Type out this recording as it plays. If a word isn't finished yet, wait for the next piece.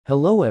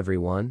Hello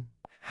everyone,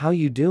 how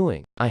you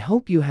doing? I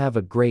hope you have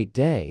a great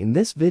day. In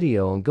this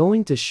video I'm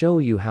going to show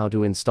you how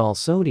to install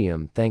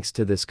Sodium thanks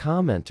to this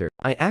commenter.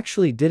 I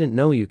actually didn't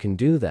know you can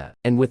do that.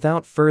 And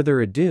without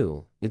further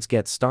ado, let's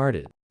get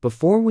started.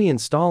 Before we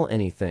install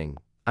anything,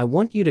 I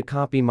want you to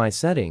copy my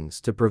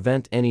settings to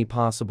prevent any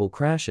possible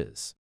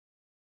crashes.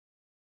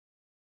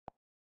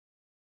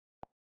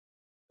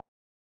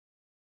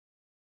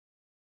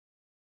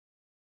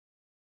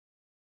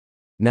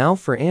 Now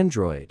for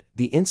Android,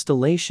 the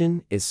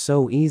installation is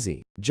so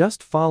easy.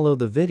 Just follow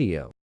the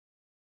video.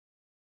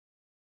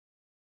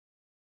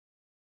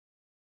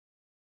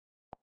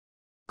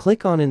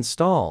 Click on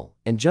Install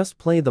and just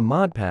play the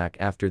mod pack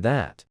after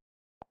that.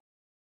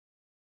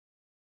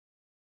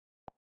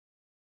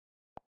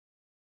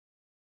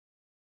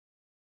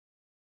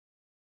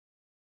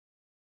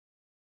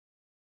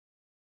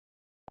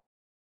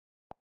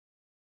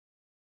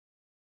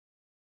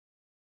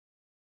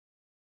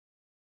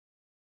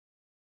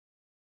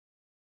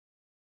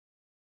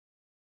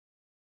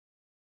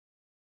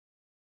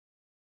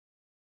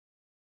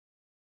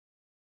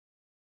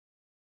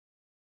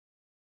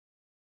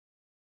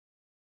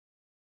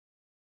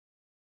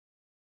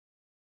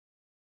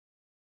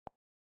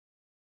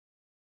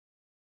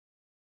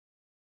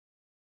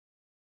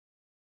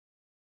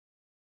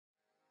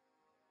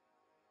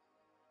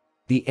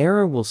 The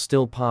error will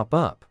still pop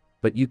up,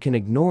 but you can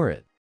ignore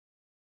it.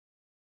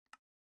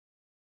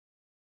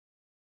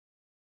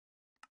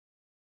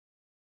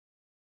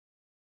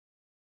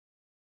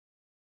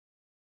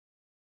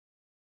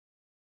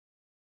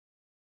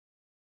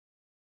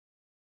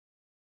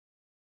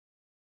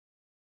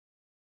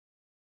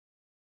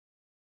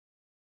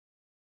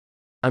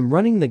 I'm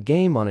running the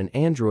game on an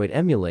Android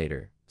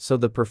emulator, so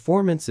the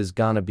performance is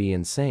gonna be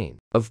insane.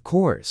 Of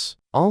course,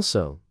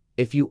 also,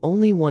 if you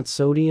only want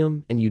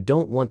Sodium and you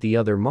don't want the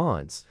other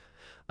mods,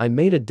 I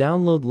made a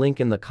download link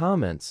in the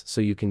comments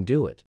so you can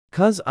do it.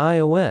 Cause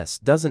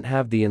iOS doesn't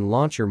have the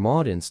in-launcher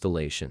mod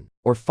installation.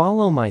 Or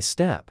follow my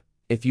step,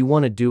 if you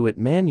want to do it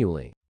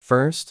manually.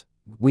 First,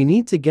 we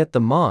need to get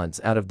the mods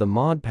out of the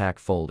mod pack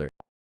folder.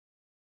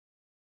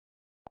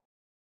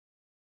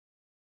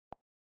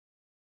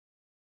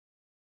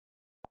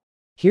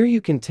 Here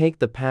you can take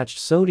the patched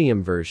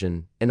Sodium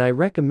version, and I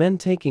recommend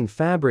taking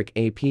Fabric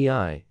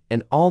API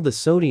and all the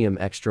Sodium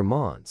extra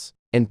mods,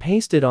 and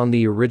paste it on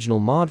the original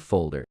mod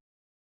folder.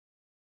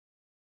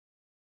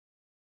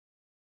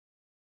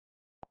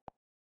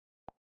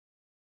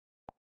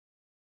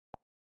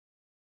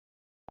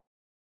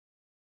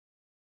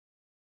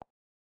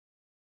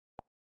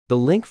 The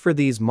link for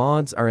these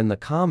mods are in the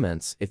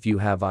comments if you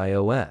have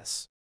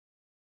iOS.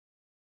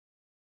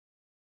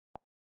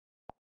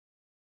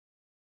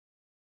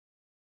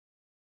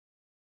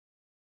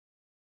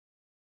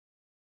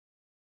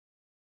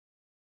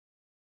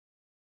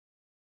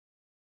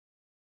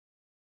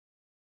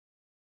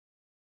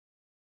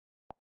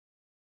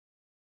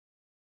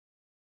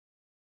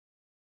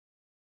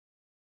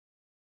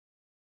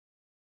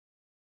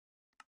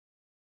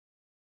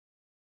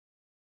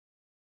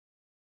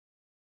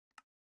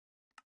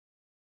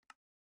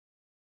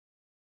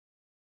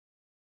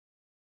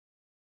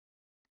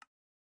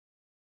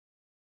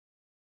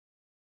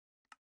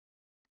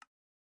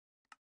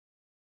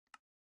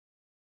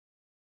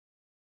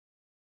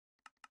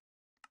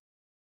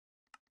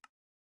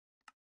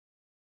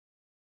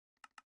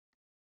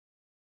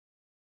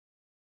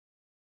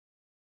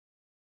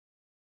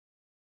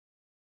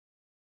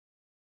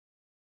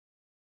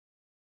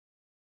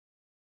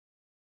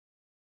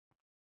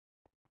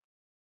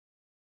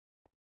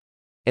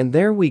 And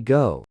there we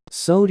go,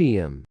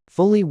 Sodium,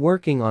 fully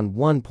working on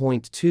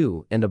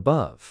 1.2 and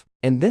above.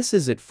 And this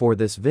is it for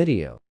this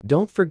video.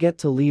 Don't forget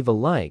to leave a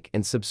like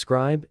and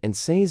subscribe, and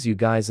see you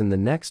guys in the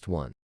next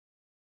one.